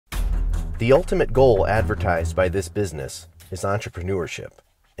The ultimate goal advertised by this business is entrepreneurship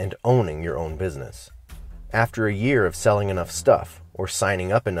and owning your own business. After a year of selling enough stuff or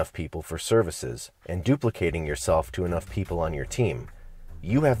signing up enough people for services and duplicating yourself to enough people on your team,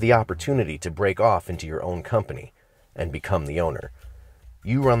 you have the opportunity to break off into your own company and become the owner.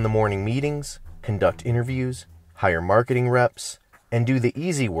 You run the morning meetings, conduct interviews, hire marketing reps, and do the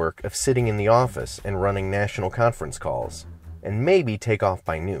easy work of sitting in the office and running national conference calls, and maybe take off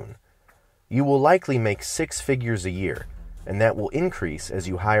by noon. You will likely make 6 figures a year, and that will increase as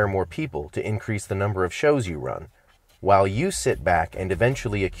you hire more people to increase the number of shows you run, while you sit back and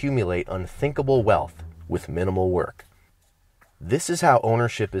eventually accumulate unthinkable wealth with minimal work. This is how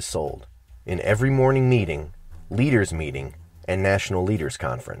ownership is sold in every morning meeting, leaders meeting, and national leaders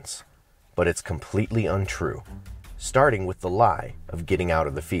conference. But it's completely untrue, starting with the lie of getting out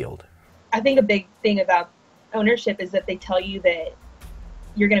of the field. I think a big thing about ownership is that they tell you that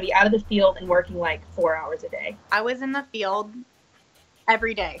you're going to be out of the field and working like 4 hours a day. I was in the field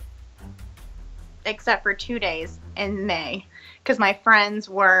every day, except for 2 days in May, because my friends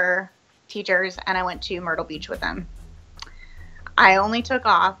were teachers and I went to Myrtle Beach with them. I only took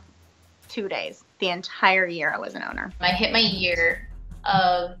off 2 days the entire year I was an owner. I hit my year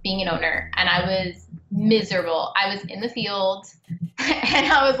of being an owner and I was miserable. I was in the field and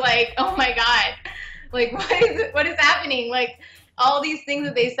I was like, oh my God, like what is happening? Like all these things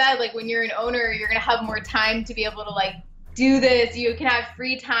that they said, like when you're an owner, you're going to have more time to be able to like do this. You can have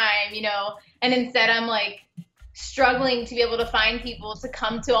free time, you know, and instead I'm like struggling to be able to find people to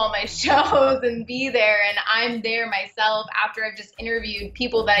come to all my shows and be there. And I'm there myself after I've just interviewed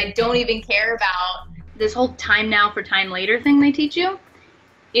people that I don't even care about. This whole time now for time later thing they teach you,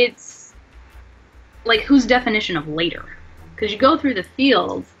 it's like whose definition of later? Because you go through the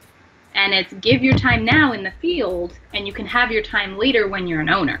field and it's give your time now in the field and you can have your time later when you're an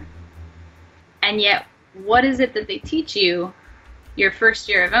owner. And yet, what is it that they teach you your first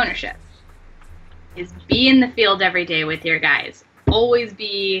year of ownership? Is be in the field every day with your guys. Always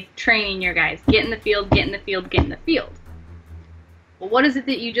be training your guys. Get in the field, get in the field, get in the field. Well, what is it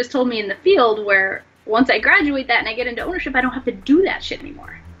that you just told me in the field where once I graduate that and I get into ownership, I don't have to do that shit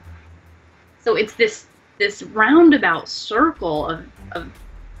anymore? So it's this roundabout circle of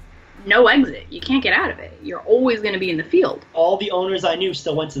no exit. You can't get out of it. You're always going to be in the field. All the owners I knew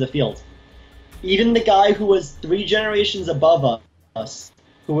still went to the field. Even the guy who was 3 generations above us,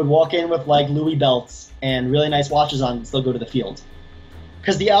 who would walk in with like Louis belts and really nice watches on and still go to the field.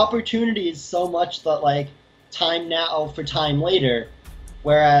 Because the opportunity is so much that like time now for time later,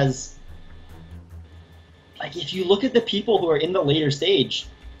 whereas like if you look at the people who are in the later stage,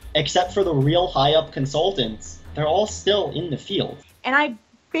 except for the real high up consultants, they're all still in the field. And I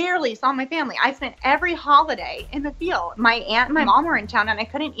barely saw my family. I spent every holiday in the field. My aunt and my mom were in town and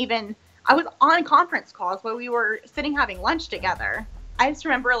I was on conference calls where we were sitting having lunch together. I just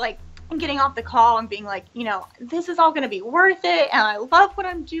remember like getting off the call and being like, you know, this is all going to be worth it. And I love what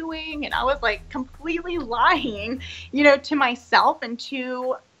I'm doing. And I was like completely lying, you know, to myself and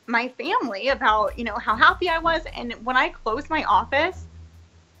to my family about, you know, how happy I was. And when I closed my office,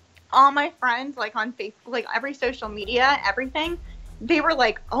 all my friends, like on Facebook, like every social media, everything, they were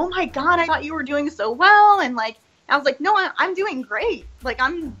like, oh my God, I thought you were doing so well. And like, I was like, no, I'm doing great. Like,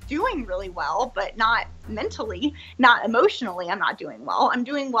 I'm doing really well, but not mentally, not emotionally. I'm not doing well. I'm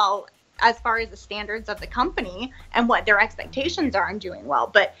doing well as far as the standards of the company and what their expectations are. I'm doing well.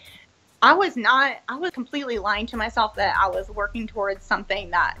 But I was completely lying to myself that I was working towards something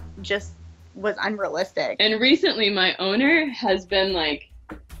that just was unrealistic. And recently my owner has been like,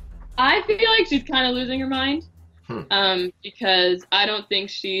 I feel like she's kind of losing her mind. Because I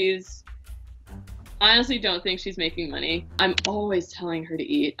honestly don't think she's making money. I'm always telling her to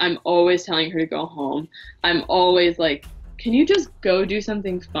eat. I'm always telling her to go home. I'm always like, can you just go do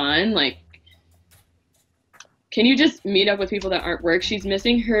something fun? Like, can you just meet up with people that aren't work? She's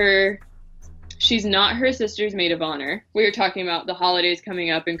not her sister's maid of honor. We were talking about the holidays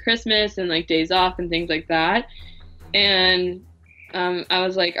coming up and Christmas and like days off and things like that. And I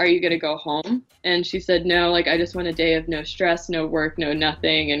was like, are you going to go home? And she said, no, like, I just want a day of no stress, no work, no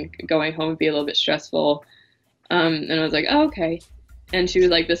nothing, and going home would be a little bit stressful. And I was like, oh, okay. And she was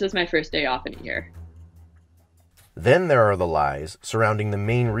like, this is my first day off in a year. Then there are the lies surrounding the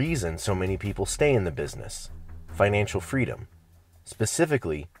main reason so many people stay in the business, financial freedom,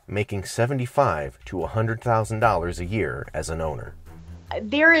 specifically making $75,000 to $100,000 a year as an owner.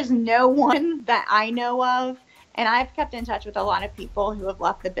 There is no one that I know of, and I've kept in touch with a lot of people who have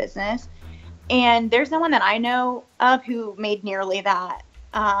left the business, and there's no one that I know of who made nearly that,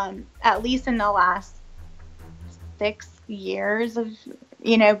 at least in the last 6 years of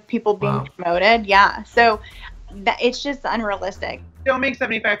people being promoted. Yeah. So it's just unrealistic. Don't make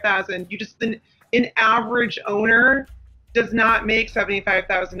 $75,000. You just, an average owner does not make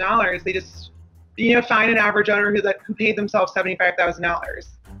 $75,000. They just, find an average owner who paid themselves $75,000.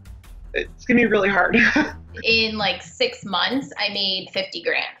 It's gonna be really hard. In like 6 months, I made 50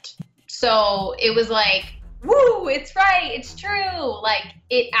 grand. So it was like, woo, it's right, it's true. Like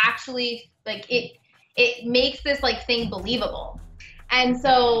it actually, like it makes this like thing believable. And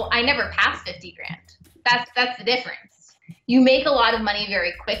so I never passed 50 grand. That's the difference. You make a lot of money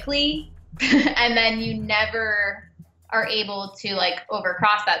very quickly, and then you never are able to like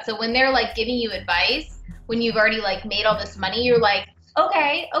overcross that. So when they're like giving you advice, when you've already like made all this money, you're like,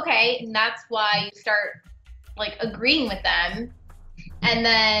 okay. And that's why you start like agreeing with them. And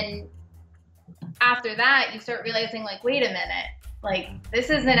then after that, you start realizing like, wait a minute, like this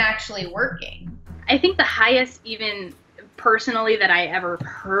isn't actually working. I think the highest even personally that I ever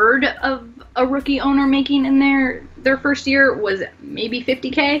heard of a rookie owner making in their first year was maybe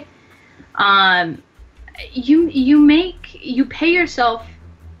 50K. You pay yourself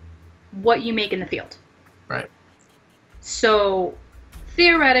what you make in the field. Right. So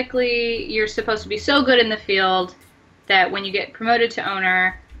theoretically, you're supposed to be so good in the field that when you get promoted to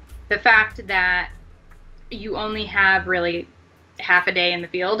owner, the fact that you only have really half a day in the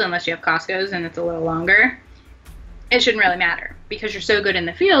field, unless you have Costco's and it's a little longer, it shouldn't really matter because you're so good in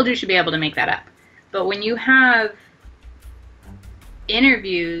the field, you should be able to make that up. But when you have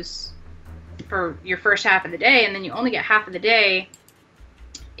interviews for your first half of the day and then you only get half of the day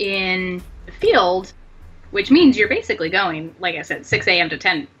in the field, which means you're basically going, like I said, 6 a.m. to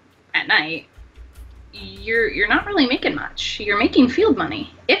 10 at night, you're not really making much. You're making field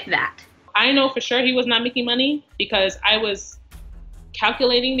money, if that. I know for sure he was not making money because I was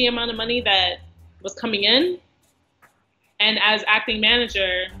calculating the amount of money that was coming in. And as acting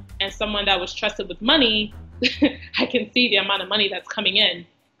manager and someone that was trusted with money, I can see the amount of money that's coming in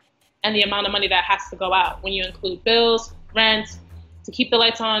and the amount of money that has to go out when you include bills, rent, to keep the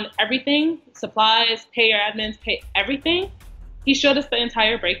lights on, everything, supplies, pay your admins, pay everything. He showed us the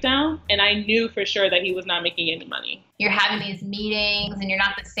entire breakdown, and I knew for sure that he was not making any money. You're having these meetings, and you're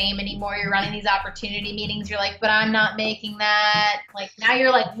not the same anymore. You're running these opportunity meetings. You're like, but I'm not making that. Like, now you're,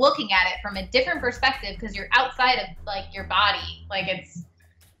 like, looking at it from a different perspective because you're outside of, like, your body. Like,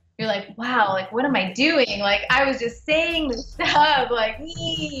 you're like, wow, like, what am I doing? Like, I was just saying this stuff, like,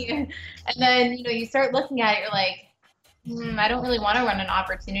 me. And then, you start looking at it, you're like, I don't really want to run an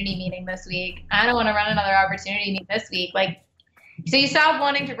opportunity meeting this week. I don't want to run another opportunity meeting this week. Like, so you stop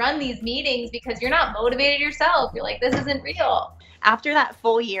wanting to run these meetings because you're not motivated yourself. You're like, this isn't real. After that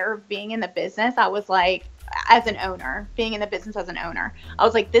full year of being in the business, I was like, as an owner, being in the business as an owner, I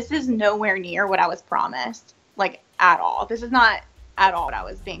was like, this is nowhere near what I was promised, like at all. This is not at all what I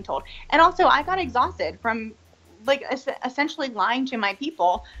was being told. And also I got exhausted from like essentially lying to my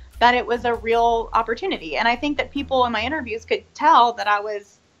people that it was a real opportunity. And I think that people in my interviews could tell that I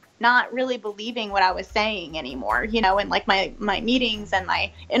was not really believing what I was saying anymore, and like my meetings and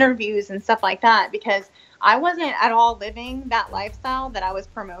my interviews and stuff like that, because I wasn't at all living that lifestyle that I was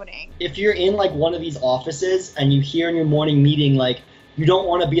promoting. If you're in like one of these offices and you hear in your morning meeting, like, you don't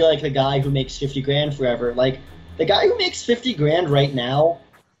want to be like the guy who makes 50 grand forever. Like, the guy who makes 50 grand right now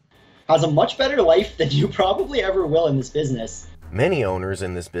has a much better life than you probably ever will in this business. Many owners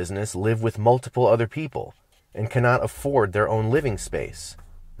in this business live with multiple other people and cannot afford their own living space,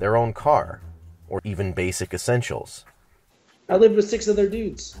 their own car, or even basic essentials. I lived with 6 other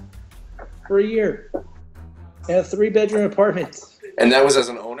dudes for a year in a 3-bedroom apartment. And that was as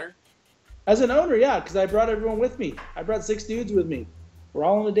an owner? As an owner, yeah, because I brought everyone with me. I brought 6 dudes with me. We're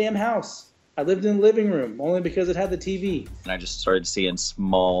all in the damn house. I lived in the living room only because it had the TV. And I just started seeing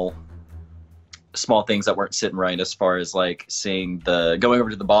small things that weren't sitting right, as far as like going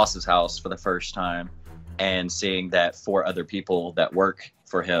over to the boss's house for the first time and seeing that 4 other people that work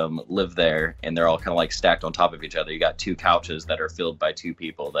for him live there, and they're all kind of like stacked on top of each other. You got 2 couches that are filled by 2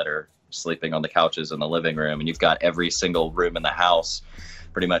 people that are sleeping on the couches in the living room, and you've got every single room in the house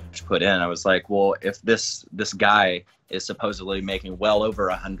pretty much put in. I was like, well, if this guy is supposedly making well over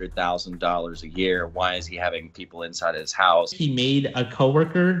 $100,000 a year, why is he having people inside his house? He made a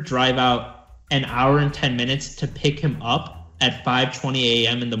coworker drive out an hour and 10 minutes to pick him up at 5:20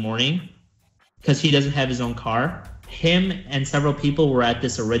 a.m. in the morning because he doesn't have his own car. Him and several people were at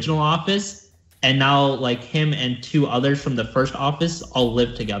this original office, and now like him and 2 others from the first office all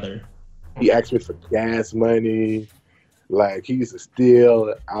live together. He asked me for gas money. Like, he used to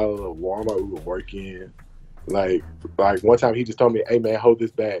steal out of the Walmart we would work in. Like one time he just told me, hey man, hold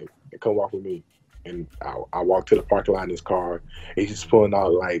this bag and come walk with me. And I walked to the parking lot in his car. He's just pulling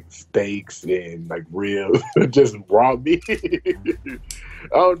out like steaks and like ribs, just raw meat.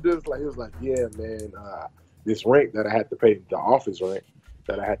 I was just like, it was like, yeah, man, this rent that I had to pay, the office rent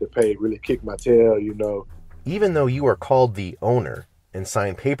that I had to pay, really kicked my tail, you know. Even though you are called the owner and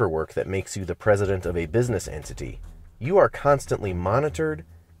sign paperwork that makes you the president of a business entity, you are constantly monitored,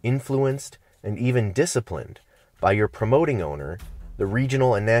 influenced, and even disciplined by your promoting owner, the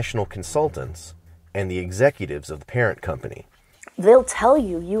regional and national consultants, and the executives of the parent company. They'll tell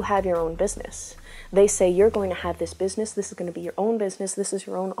you you have your own business. They say you're going to have this business, this is going to be your own business, this is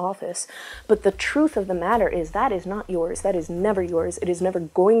your own office. But the truth of the matter is that is not yours. That is never yours. It is never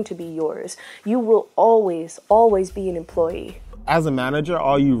going to be yours. You will always, always be an employee. As a manager,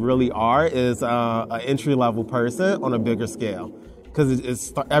 all you really are is an entry-level person on a bigger scale,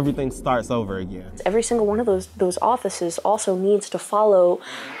 because everything starts over again. Every single one of those offices also needs to follow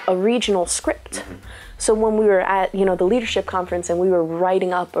a regional script. So when we were at, the leadership conference and we were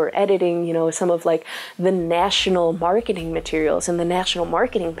writing up or editing, some of like the national marketing materials and the national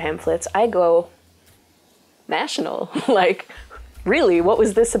marketing pamphlets, I go, national? Like, really, what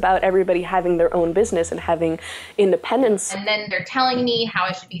was this about everybody having their own business and having independence? And then they're telling me how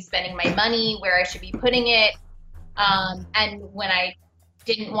I should be spending my money, where I should be putting it. And when I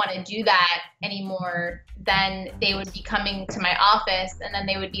didn't want to do that anymore, then they would be coming to my office and then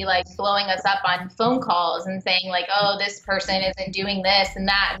they would be like blowing us up on phone calls and saying like, oh, this person isn't doing this and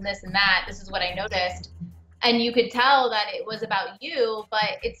that and this and that. This is what I noticed. And you could tell that it was about you,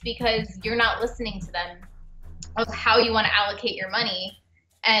 but it's because you're not listening to them of how you want to allocate your money.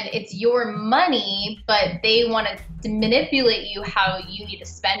 And it's your money, but they want to manipulate you how you need to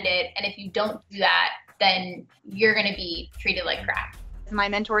spend it. And if you don't do that, then you're going to be treated like crap. My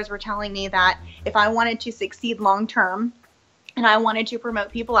mentors were telling me that if I wanted to succeed long term and I wanted to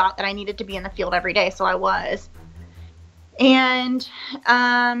promote people out, that I needed to be in the field every day. So I was. And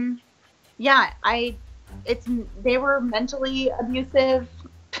they were mentally abusive,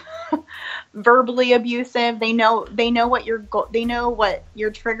 verbally abusive. They know what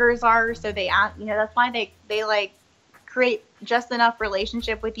your triggers are. So that's why they like create just enough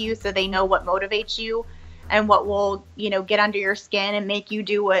relationship with you so they know what motivates you and what will, get under your skin and make you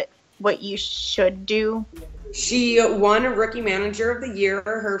do what you should do. She won Rookie Manager of the Year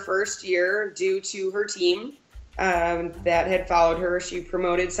her first year due to her team that had followed her. She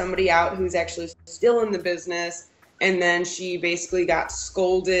promoted somebody out who's actually still in the business, and then she basically got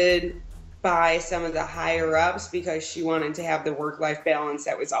scolded by some of the higher ups because she wanted to have the work-life balance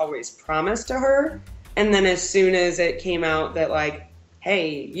that was always promised to her. And then as soon as it came out that like,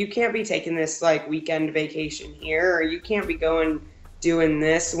 hey, you can't be taking this like weekend vacation here, or you can't be doing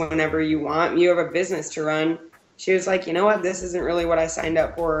this whenever you want. You have a business to run. She was like, you know what? This isn't really what I signed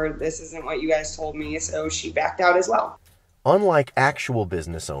up for. This isn't what you guys told me. So she backed out as well. Unlike actual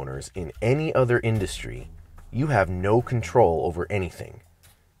business owners in any other industry, you have no control over anything.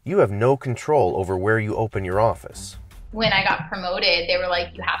 You have no control over where you open your office. When I got promoted, they were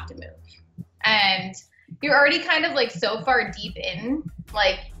like, you have to move. And you're already kind of like so far deep in,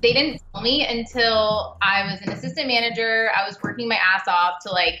 like they didn't tell me until I was an assistant manager. I was working my ass off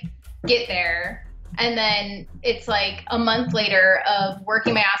to like get there. And then it's like a month later of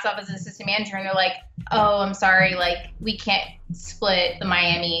working my ass off as an assistant manager. And they're like, oh, I'm sorry. Like we can't split the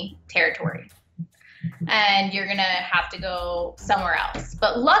Miami territory and you're going to have to go somewhere else.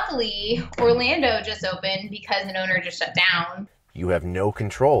 But luckily Orlando just opened because an owner just shut down. You have no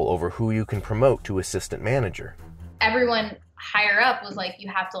control over who you can promote to assistant manager. Everyone higher up was like, you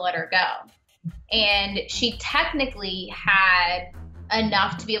have to let her go. And she technically had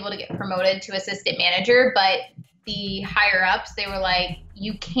enough to be able to get promoted to assistant manager, but the higher ups, they were like,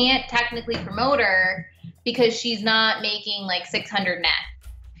 you can't technically promote her because she's not making like 600 net.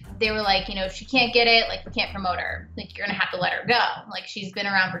 They were like, if she can't get it, like we can't promote her. Like you're going to have to let her go. Like she's been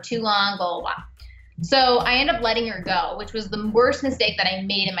around for too long, blah, blah, blah. So I ended up letting her go, which was the worst mistake that I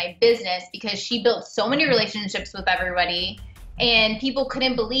made in my business because she built so many relationships with everybody and people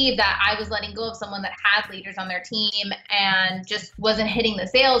couldn't believe that I was letting go of someone that had leaders on their team and just wasn't hitting the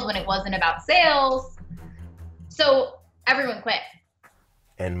sales when it wasn't about sales. So everyone quit.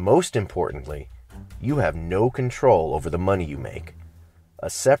 And most importantly, you have no control over the money you make. A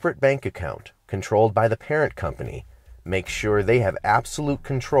separate bank account controlled by the parent company makes sure they have absolute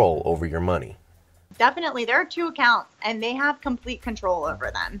control over your money. Definitely, there are two accounts and they have complete control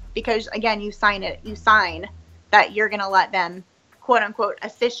over them because again, you sign that you're going to let them quote unquote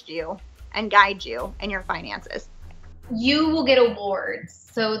assist you and guide you in your finances. You will get awards.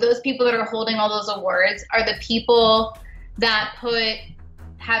 So those people that are holding all those awards are the people that put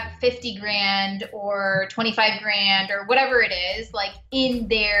have 50 grand or 25 grand or whatever it is, like in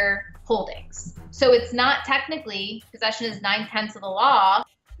their holdings. So it's not technically, possession is 9/10 of the law.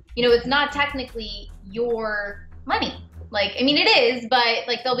 You know, it's not technically your money. Like, I mean, it is, but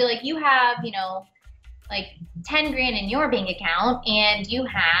like they'll be like, you have, you know, like 10 grand in your bank account and you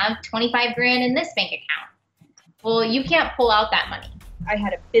have 25 grand in this bank account. Well, you can't pull out that money. I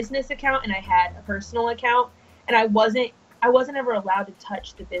had a business account and I had a personal account, and I wasn't ever allowed to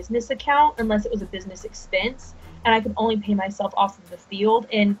touch the business account unless it was a business expense, and I could only pay myself off of the field.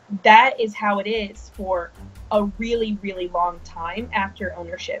 And that is how it is for a really, really long time after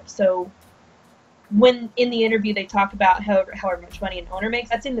ownership. So when in the interview they talk about however much money an owner makes,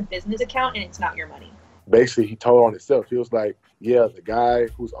 that's in the business account and it's not your money. Basically, he told on himself. He was like, yeah, the guy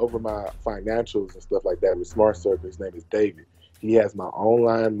who's over my financials and stuff like that with Smart Circle, his name is David. He has my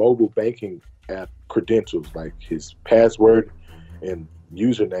online mobile banking app credentials, like his password and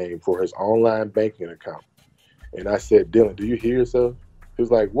username for his online banking account. And I said, Dylan, do you hear yourself? He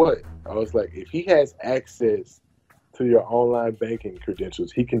was like, what? I was like, if he has access to your online banking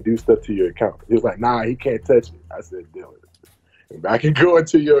credentials, he can do stuff to your account. He was like, nah, he can't touch it. I said, Dylan, if I can go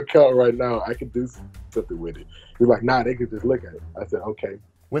into your account right now, I can do something with it. He was like, nah, they can just look at it. I said, okay.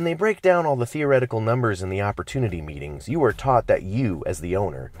 When they break down all the theoretical numbers in the opportunity meetings, you are taught that you, as the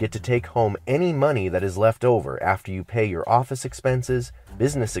owner, get to take home any money that is left over after you pay your office expenses,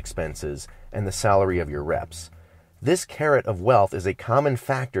 business expenses, and the salary of your reps. This carrot of wealth is a common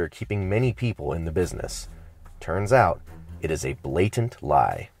factor keeping many people in the business. Turns out, it is a blatant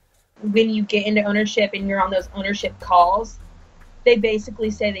lie. When you get into ownership and you're on those ownership calls, they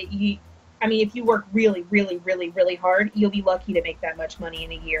basically say that if you work really, really, really, really hard, you'll be lucky to make that much money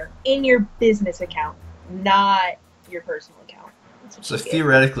in a year in your business account, not your personal account. So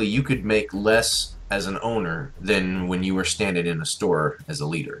theoretically, you could make less as an owner than when you were standing in a store as a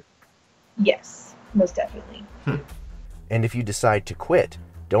leader. Yes, most definitely. And if you decide to quit,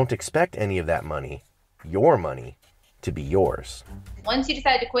 don't expect any of that money, your money, to be yours. Once you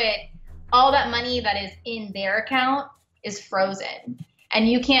decide to quit, all that money that is in their account is frozen. And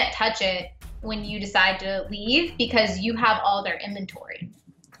you can't touch it when you decide to leave because you have all their inventory.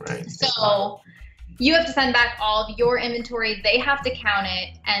 Right. So you have to send back all of your inventory. They have to count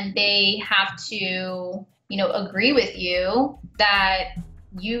it, and they have to, agree with you that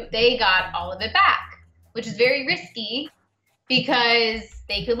they got all of it back, which is very risky because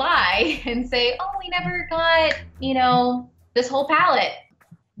they could lie and say, oh, we never got, this whole pallet.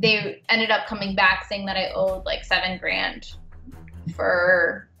 They ended up coming back saying that I owed like $7,000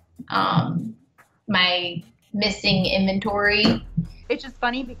 for my missing inventory. It's just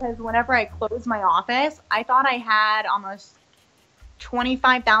funny because whenever I closed my office, I thought I had almost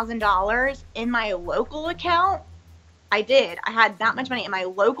 $25,000 in my local account. I did. I had that much money in my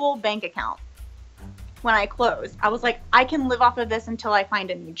local bank account when I closed. I was like, I can live off of this until I find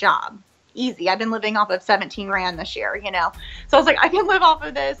a new job. Easy. I've been living off of $17,000 this year, So I was like, I can live off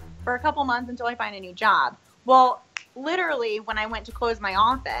of this for a couple months until I find a new job. Well, literally, when I went to close my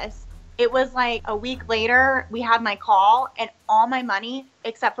office, it was like a week later, we had my call, and all my money,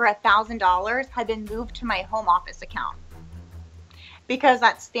 except for $1,000, had been moved to my home office account. Because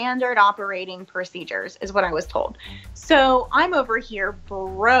that's standard operating procedures, is what I was told. So I'm over here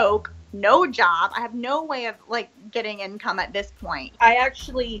broke, no job. I have no way of getting income at this point. I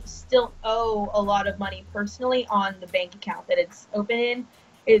actually still owe a lot of money personally on the bank account that it's open in.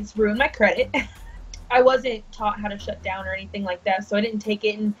 It's ruined my credit. I wasn't taught how to shut down or anything like that, so I didn't take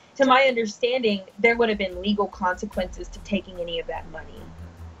it. And to my understanding, there would have been legal consequences to taking any of that money,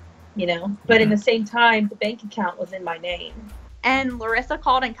 But in the same time, the bank account was in my name. And Larissa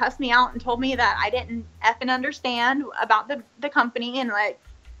called and cussed me out and told me that I didn't effing understand about the company and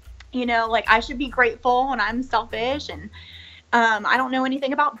I should be grateful and I'm selfish and I don't know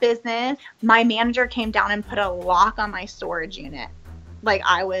anything about business. My manager came down and put a lock on my storage unit. Like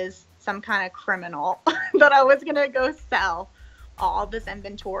I was some kind of criminal, that I was going to go sell all this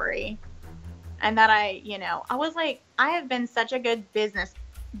inventory. And that I was like, I have been such a good business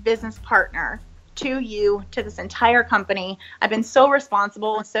partner to you, to this entire company. I've been so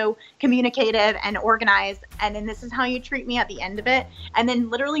responsible and so communicative and organized. And then this is how you treat me at the end of it. And then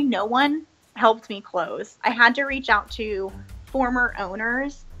literally no one helped me close. I had to reach out to former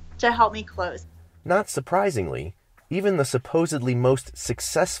owners to help me close. Not surprisingly, even the supposedly most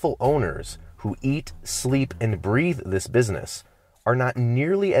successful owners who eat, sleep, and breathe this business are not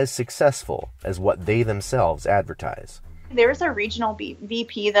nearly as successful as what they themselves advertise. There's a regional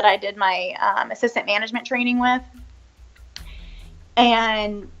VP that I did my assistant management training with,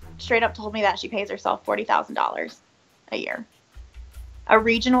 and straight up told me that she pays herself $40,000 a year. A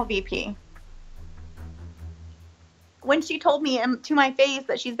regional VP. When she told me to my face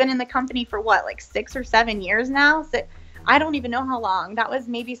that she's been in the company for what, like 6 or 7 years now? So I don't even know how long. That was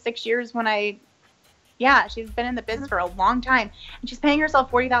maybe 6 years when yeah, she's been in the business for a long time. And she's paying herself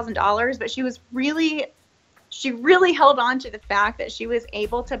 $40,000, but she really held on to the fact that she was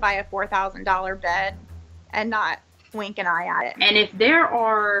able to buy a $4,000 bed and not wink an eye at it. And if there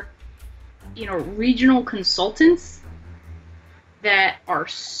are, regional consultants that are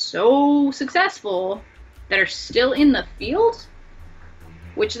so successful that are still in the field,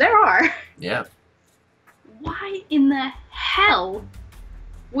 which there are. Yeah. Why in the hell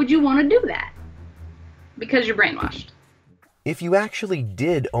would you want to do that? Because you're brainwashed. If you actually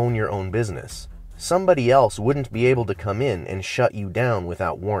did own your own business, somebody else wouldn't be able to come in and shut you down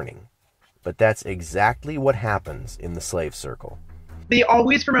without warning. But that's exactly what happens in the slave circle. They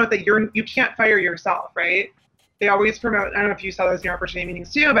always promote that you can't fire yourself, right? They always promote, I don't know if you saw those in your opportunity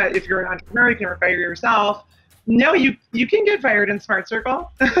meetings too, but if you're an entrepreneur, you can never fire yourself. No, you can get fired in Smart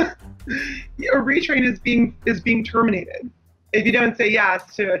Circle. A retrain is being terminated. If you don't say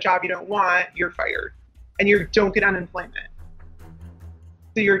yes to a job you don't want, you're fired. And you don't get unemployment.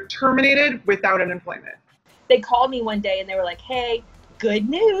 So you're terminated without unemployment. They called me one day and they were like, hey, good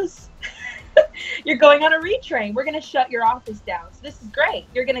news. You're going on a retrain. We're going to shut your office down. So this is great.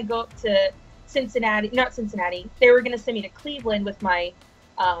 You're going to go up to not Cincinnati. They were going to send me to Cleveland with my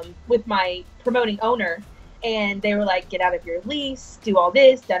promoting owner. And they were like, get out of your lease, do all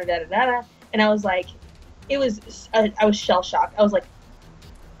this, da-da-da-da-da. And I was like, I was shell shocked. I was like,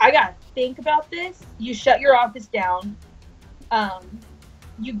 I got to think about this. You shut your office down.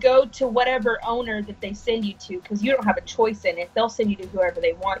 You go to whatever owner that they send you to, because you don't have a choice in it. They'll send you to whoever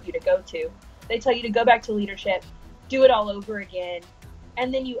they want you to go to. They tell you to go back to leadership, do it all over again,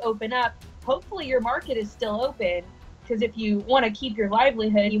 and then you open up. Hopefully your market is still open, because if you want to keep your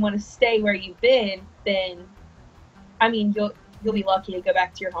livelihood, you want to stay where you've been, then, I mean, you'll be lucky to go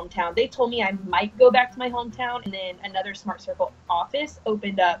back to your hometown. They told me I might go back to my hometown, and then another Smart Circle office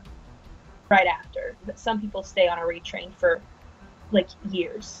opened up right after. But some people stay on a retrain for like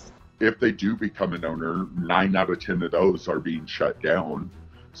years. If they do become an owner, 9 out of 10 of those are being shut down.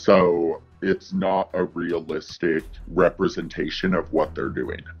 So it's not a realistic representation of what they're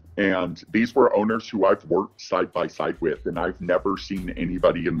doing. And these were owners who I've worked side by side with, and I've never seen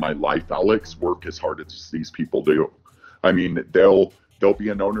anybody in my life, Alex, work as hard as these people do. I mean, they'll be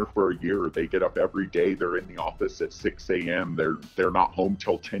an owner for a year. They get up every day. They're in the office at 6 a.m. They're not home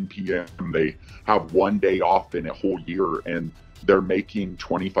till 10 p.m. They have one day off in a whole year, and they're making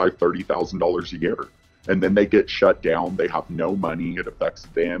 $25,000, $30,000 a year. And then they get shut down. They have no money. It affects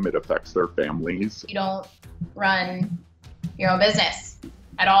them. It affects their families. You don't run your own business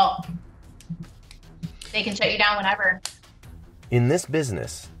at all. They can shut you down whenever. In this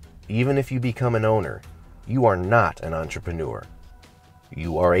business, even if you become an owner, you are not an entrepreneur.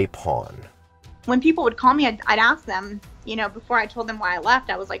 You are a pawn. When people would call me, I'd ask them, before I told them why I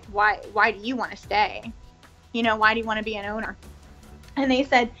left, I was like, why do you want to stay? Why do you want to be an owner? And they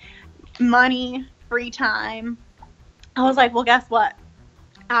said, money, free time. I was like, well, guess what?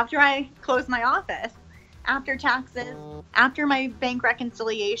 After I close my office, after taxes, after my bank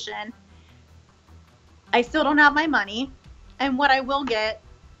reconciliation, I still don't have my money. And what I will get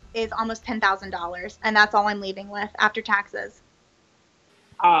is almost $10,000. And that's all I'm leaving with after taxes.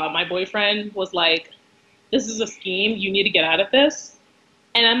 My boyfriend was like, this is a scheme. You need to get out of this.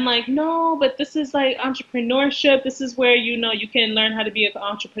 And I'm like, no, but this is like entrepreneurship. This is where, you can learn how to be an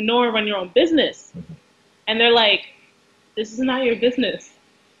entrepreneur, run your own business. And they're like, this is not your business.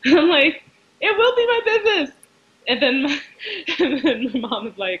 I'm like, it will be my business. And then my mom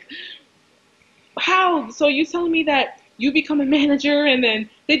is like, how? So you telling me that you become a manager and then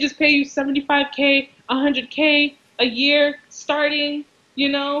they just pay you $75K, $100K a year starting,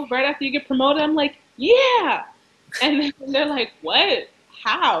 right after you get promoted? I'm like, yeah. And then they're like, what?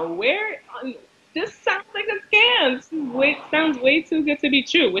 How? Where? This sounds like a scam. Sounds way too good to be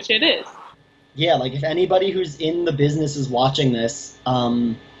true, which it is. Yeah, like if anybody who's in the business is watching this,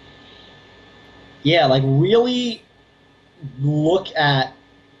 really look at,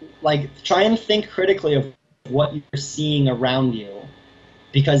 try and think critically of what you're seeing around you.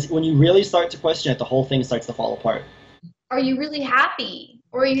 Because when you really start to question it, the whole thing starts to fall apart. Are you really happy?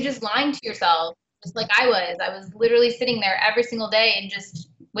 Or are you just lying to yourself? Just like I was literally sitting there every single day and just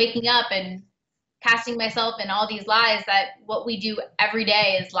waking up and casting myself in all these lies that what we do every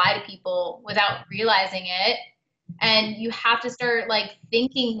day is lie to people without realizing it. And you have to start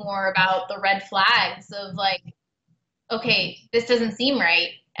thinking more about the red flags of okay, this doesn't seem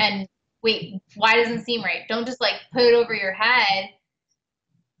right. And wait, why doesn't it seem right? Don't just put it over your head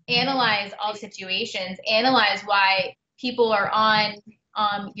analyze all situations, analyze why people are on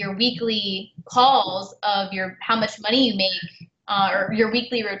your weekly calls of how much money you make, or your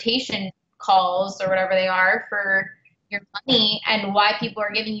weekly rotation calls or whatever they are for your money, and why people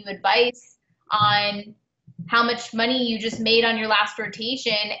are giving you advice on how much money you just made on your last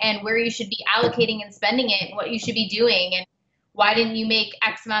rotation and where you should be allocating and spending it and what you should be doing, and why didn't you make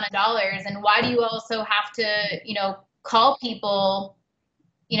X amount of dollars, and why do you also have to, call people,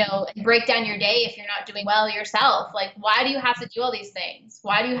 and break down your day if you're not doing well yourself. Like, why do you have to do all these things?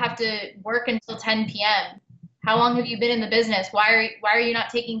 Why do you have to work until 10 p.m.? How long have you been in the business? Why are you not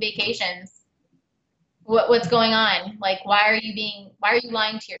taking vacations? What's going on? Like, why are you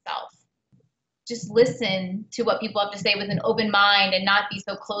lying to yourself? Just listen to what people have to say with an open mind and not be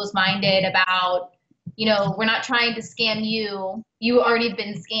so closed-minded about, we're not trying to scam you. You already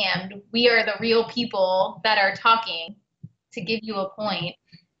been scammed. We are the real people that are talking to give you a point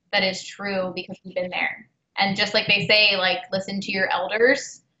that is true because we've been there. And just like they say, like, listen to your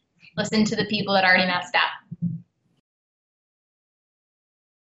elders, listen to the people that already messed up.